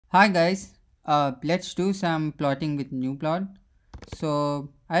Hi guys, let's do some plotting with Gnuplot.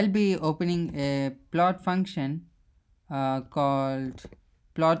 So I'll be opening a plot function called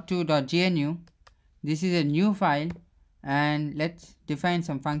plot2.gnu. This is a new file and let's define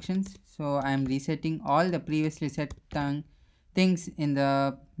some functions. So I'm resetting all the previously set things in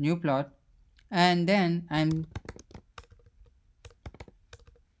the new plot, and then I'm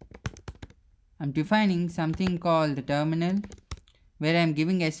defining something called the terminal where I'm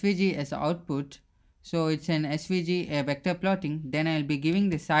giving SVG as output. So it's an SVG, a vector plotting. Then I'll be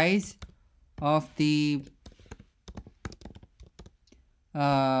giving the size of the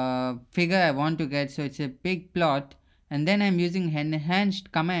figure I want to get. So it's a big plot, and then I'm using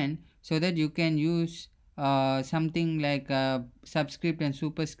enhanced command so that you can use something like subscript and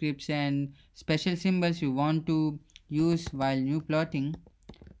superscripts and special symbols you want to use while new plotting.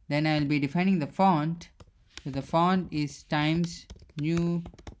 Then I'll be defining the font. So the font is Times New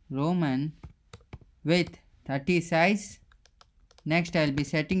Roman with 30 size. Next I'll be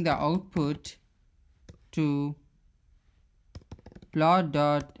setting the output to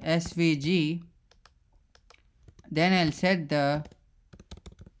plot.svg. Then I'll set the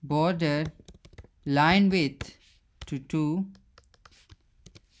border line width to 2.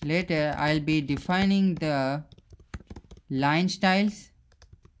 Later I'll be defining the line styles.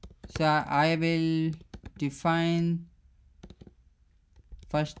 So I will define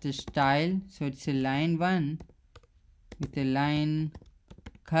first the style. So it's a line 1 with a line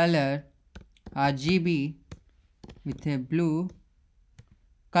color RGB with a blue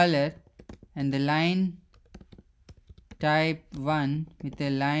color, and the line type 1 with a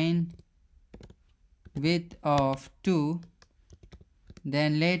line width of 2.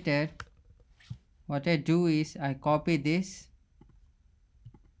 Then later what I do is I copy this,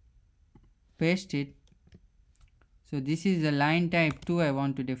 paste it. So this is the line type 2 I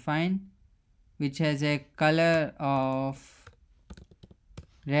want to define, which has a color of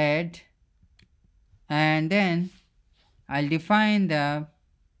red, and then I'll define the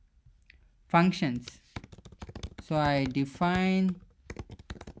functions. So I define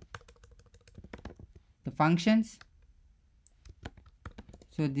the functions.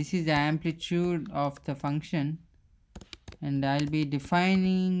 So this is the amplitude of the function, and I'll be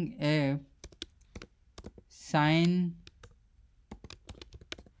defining a sine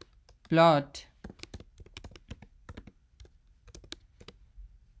plot,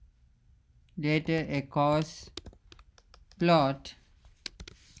 later a cos plot.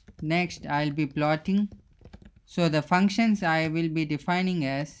 Next I'll be plotting. So the functions I will be defining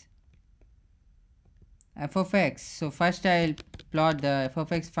as f of x. So first I'll plot the f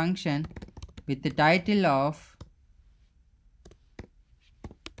of x function with the title of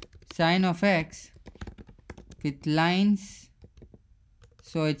sine of x with lines.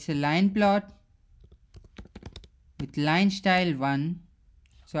 So it's a line plot with line style 1.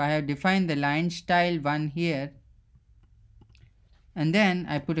 So I have defined the line style 1 here, and then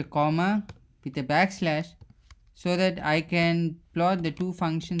I put a comma with a backslash so that I can plot the two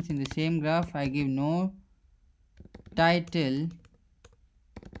functions in the same graph. I give no title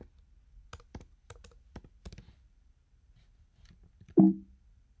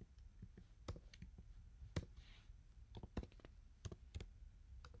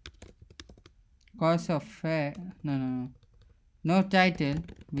cos of no title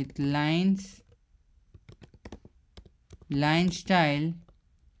with lines line style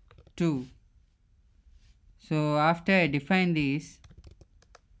 2. So after I define these,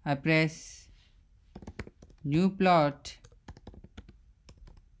 I press new plot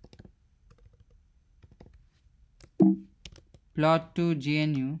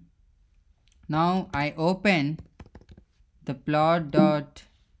plot2.gnu. Now I open the plot.gnu.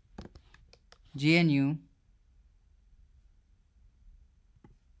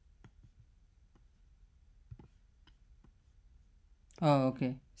 Oh,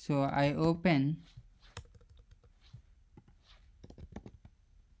 okay. So I open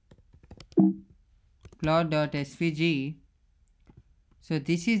plot.svg. So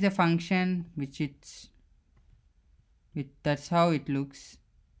this is the function that's how it looks,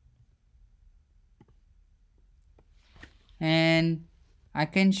 and I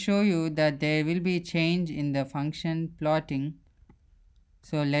can show you that there will be change in the function plotting.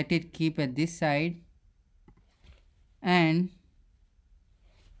 So let it keep at this side, and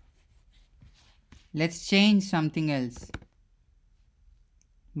let's change something else.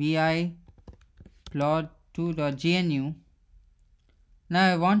 Vi plot2.gnu.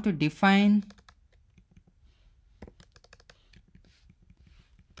 Now I want to define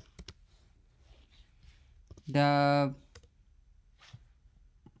the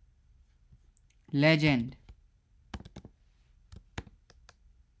legend.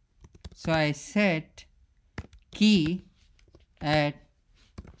 So I set key at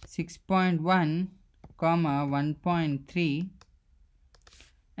 6.1 comma 1.3,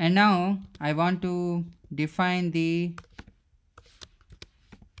 and now I want to define the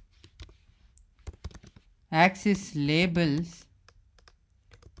axis labels.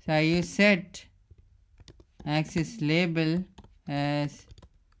 So I use set axis label as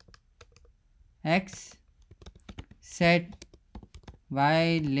x, set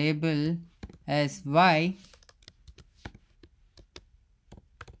y label as y,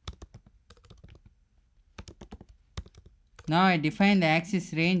 now I define the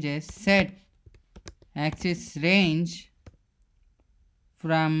axis ranges. Set axis range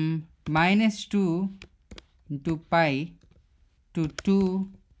from -2 into pi to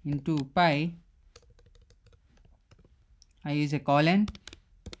 2 into pi. I use a colon.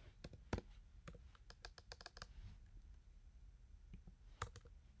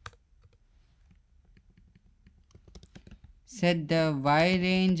 Set the y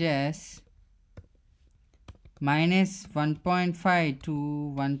range as -1.5 to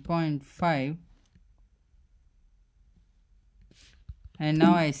 1.5, and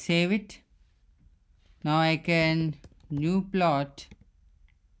now I save it. Now I can Gnuplot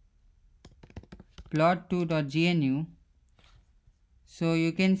plot2.gnu. So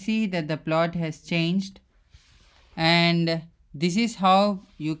you can see that the plot has changed, and this is how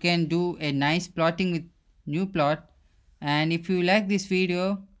you can do a nice plotting with Gnuplot. And if you like this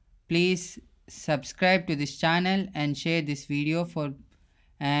video, please subscribe to this channel and share this video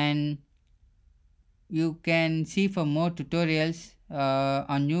and you can see for more tutorials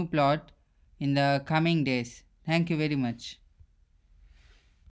on Gnuplot in the coming days. Thank you very much.